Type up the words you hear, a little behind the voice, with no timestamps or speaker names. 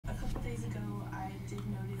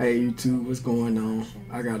Hey YouTube, what's going on?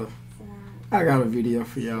 I got a video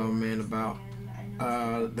for y'all, man, about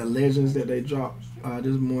the legends that they dropped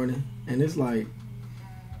this morning, and it's like,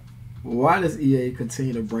 why does EA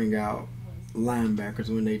continue to bring out linebackers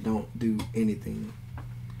when they don't do anything?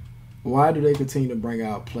 Why do they continue to bring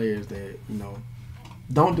out players that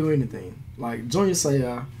don't do anything? Like Junior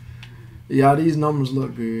Seau, yeah, these numbers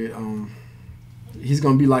look good. He's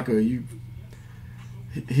gonna be like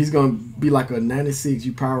he's gonna be like a 96.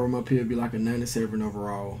 You power him up here, be like a 97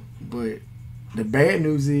 overall. But the bad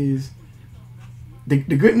news is, the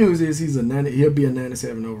good news is he'll be a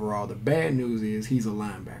 97 overall. The bad news is he's a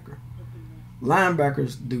linebacker.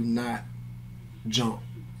 Linebackers do not jump.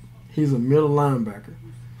 He's a middle linebacker.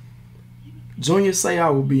 Junior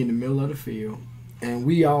Seau will be in the middle of the field, and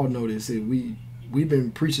we all know this. We've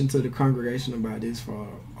been preaching to the congregation about this for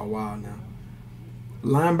a while now.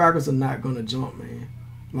 Linebackers are not gonna jump, man.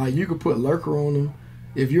 Like, you could put lurker on them.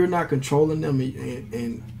 If you're not controlling them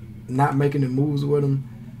and not making the moves with them,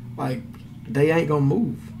 like, they ain't gonna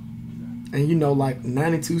move. And like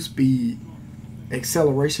 92 speed,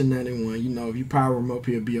 acceleration 91. If you power them up,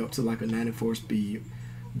 he'll be up to like a 94 speed.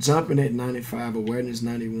 Jumping at 95, awareness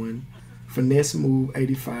 91, finesse move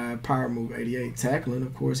 85, power move 88, tackling,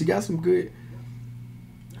 of course. He got some good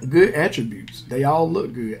attributes. They all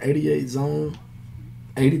look good. 88 zone.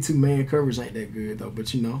 82 man coverage ain't that good though,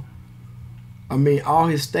 but all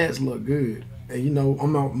his stats look good. And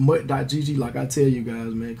I'm on mutt.gg, like I tell you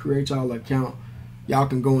guys, man, create y'all account. Y'all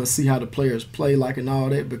can go and see how the players play, like, and all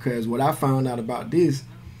that, because what I found out about this,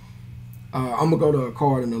 I'm gonna go to a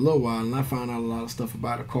card in a little while, and I found out a lot of stuff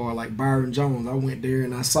about a card like Byron Jones. I went there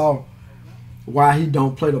and I saw why he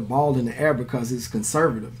don't play the ball in the air, because it's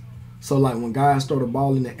conservative. So like when guys throw the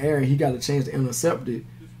ball in the air and he got a chance to intercept it,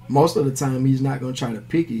 most of the time he's not going to try to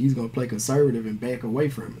pick it. He's going to play conservative and back away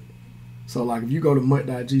from it. So like if you go to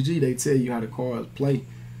mutt.gg, they tell you how the cards play.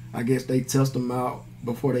 I guess they test them out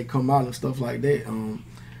before they come out and stuff like that.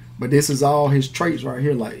 But this is all his traits right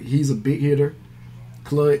here. Like, he's a big hitter,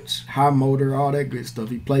 clutch, high motor, all that good stuff.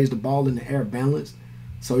 He plays the ball in the air balanced,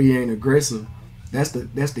 so he ain't aggressive. That's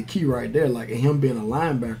the key right there. Like, him being a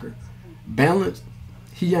linebacker, balanced,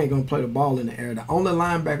 he ain't going to play the ball in the air. The only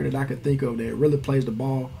linebacker that I can think of that really plays the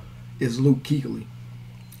ball is Luke Kuechly.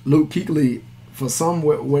 Luke Kuechly, for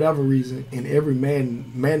whatever reason, in every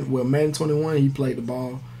Madden 21, he played the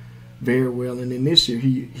ball very well. And then this year,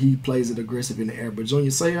 he plays it aggressive in the air. But Junior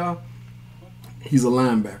Seau, he's a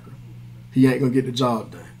linebacker. He ain't going to get the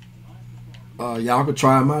job done. Y'all can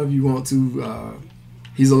try him out if you want to.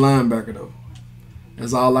 He's a linebacker, though.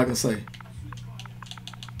 That's all I can say.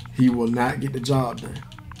 He will not get the job done.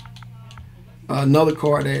 Another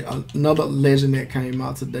legend that came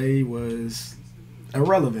out today was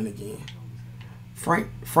irrelevant again. Frank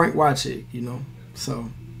Wycheck, So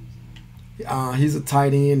he's a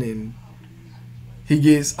tight end, and he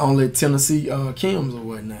gets only Tennessee Kims or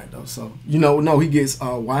whatnot though. So no, he gets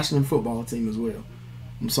Washington football team as well.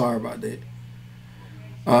 I'm sorry about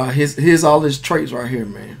that. Here's all his traits right here,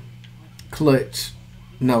 man. Clutch,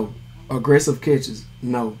 no. Aggressive catches,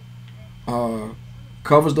 no.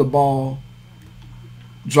 Covers the ball.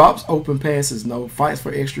 Drops open passes, no. Fights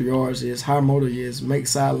for extra yards, yes. High motor, yes.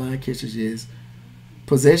 Makes sideline catches, yes.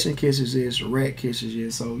 Possession catches, yes. Rat catches,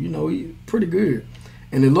 yes. So, he's pretty good.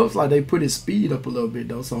 And it looks like they put his speed up a little bit,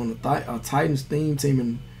 though. So, on a Titans theme team,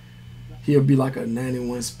 and he'll be like a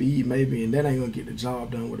 91 speed, maybe. And that ain't going to get the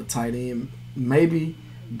job done with a tight end. Maybe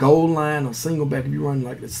goal line or single back if you run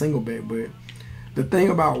like the single back. But the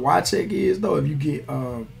thing about Wycheck is, though, if you get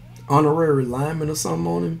honorary lineman or something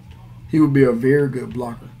on him, he would be a very good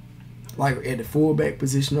blocker, like at the fullback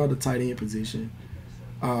position or the tight end position.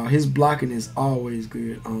 His blocking is always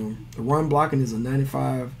good. The run blocking is a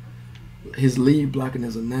 95. His lead blocking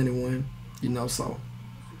is a 91. So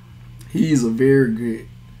he's a very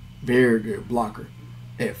good blocker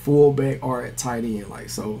at fullback or at tight end. Like,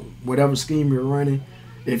 so whatever scheme you're running,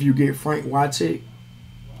 if you get Frank Wycheck,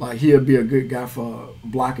 like, he'll be a good guy for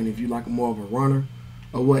blocking if you like more of a runner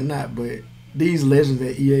or whatnot. But these legends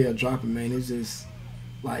that EA are dropping, man, it's just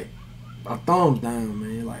like a thumbs down,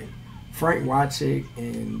 man. Like, Frank Wycheck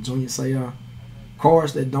and Junior Seau,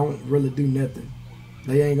 cards that don't really do nothing.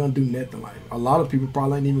 They ain't gonna do nothing. Like, a lot of people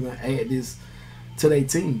probably ain't even gonna add this to their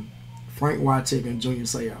team. Frank Wycheck and Junior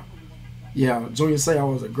Seau. Yeah, Junior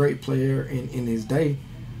Seau was a great player in his day,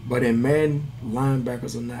 but in Madden,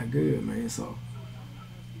 linebackers are not good, man. So,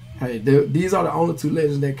 hey, these are the only two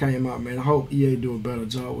legends that came out, man. I hope EA do a better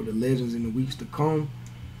job with the legends in the weeks to come,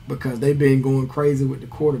 because they've been going crazy with the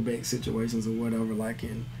quarterback situations or whatever. Like,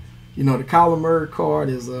 the Kyler Murray card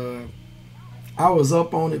is, I was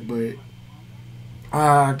up on it, but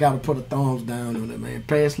I gotta put a thumbs down on it, man.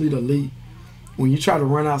 Pass lead elite. When you try to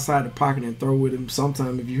run outside the pocket and throw with him,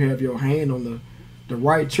 sometimes if you have your hand on the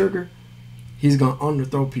right trigger, he's gonna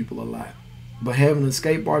underthrow people a lot. But having a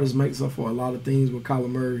skateboardist makes up for a lot of things with Kyler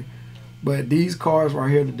Murray. But these cards right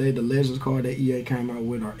here today, the Legends card that EA came out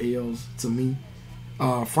with, are L's to me.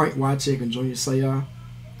 Frank Wycheck and Junior Seau.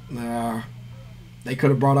 They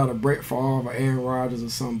could have brought out a Brett Favre or Aaron Rodgers or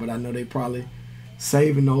something, but I know they probably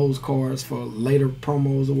saving those cards for later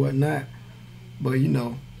promos or whatnot. But you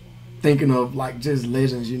know, thinking of like just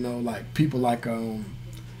legends, you know, like people like I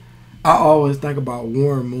always think about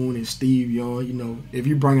Warren Moon and Steve Young. You know, if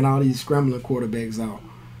you're bringing all these scrambling quarterbacks out,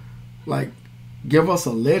 like give us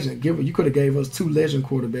a legend. You could have gave us 2 legend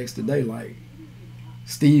quarterbacks today, like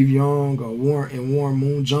Steve Young or Warren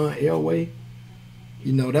Moon, John Elway.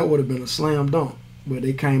 You know, that would have been a slam dunk. But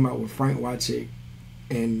they came out with Frank Wycheck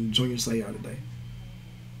and Junior Seau today.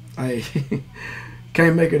 Hey,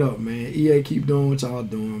 can't make it up, man. EA, keep doing what y'all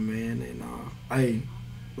doing, man. And hey,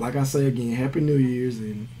 like I say again, Happy New Year's.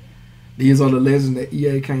 And these are the legends that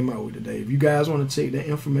EA came out with today. If you guys want to check that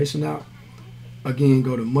information out, again,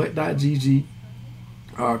 go to mutt.gg,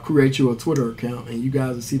 create you a Twitter account, and you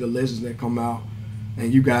guys will see the legends that come out.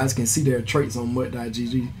 And you guys can see their traits on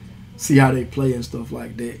mutt.gg, see how they play and stuff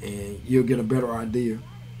like that, and you'll get a better idea.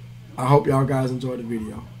 I hope y'all guys enjoyed the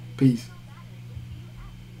video. Peace.